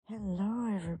Hello,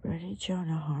 everybody.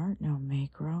 Jonah Hart. No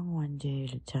make wrong one day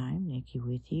at a time. Nikki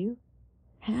with you.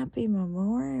 Happy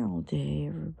Memorial Day,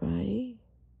 everybody.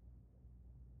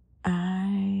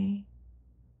 I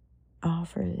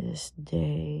offer this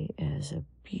day as a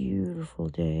beautiful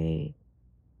day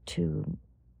to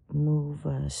move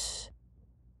us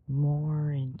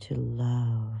more into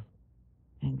love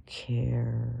and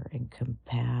care and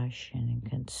compassion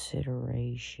and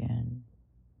consideration,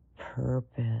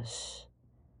 purpose.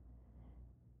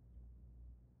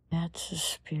 That's the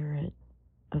spirit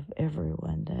of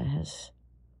everyone that has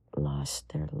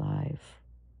lost their life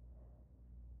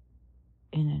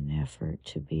in an effort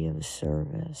to be of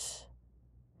service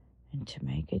and to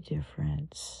make a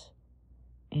difference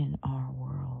in our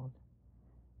world,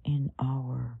 in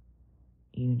our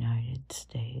United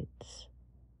States,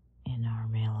 in our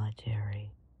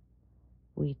military.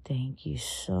 We thank you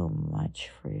so much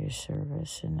for your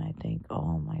service, and I thank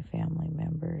all my family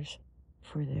members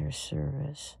for their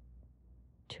service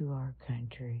to our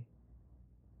country.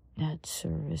 That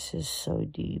service is so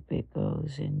deep, it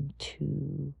goes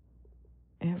into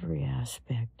every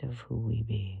aspect of who we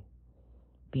be.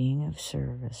 Being of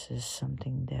service is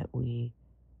something that we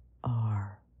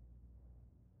are.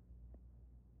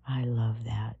 I love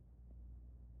that.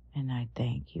 And I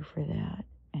thank you for that.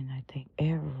 And I thank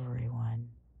everyone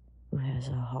who has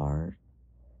a heart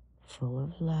full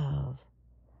of love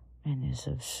and is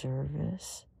of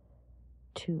service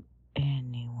to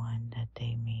anyone that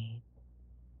they meet,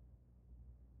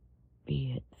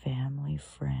 be it family,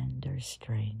 friend, or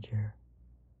stranger,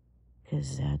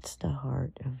 because that's the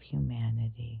heart of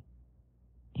humanity,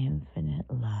 infinite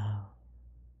love.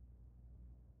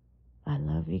 I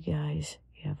love you guys.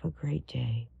 You have a great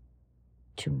day.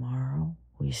 Tomorrow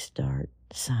we start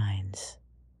signs.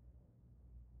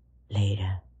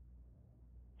 Later.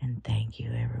 And thank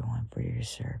you, everyone, for your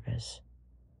service,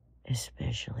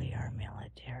 especially our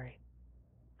military.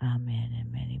 Amen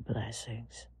and many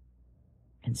blessings.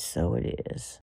 And so it is.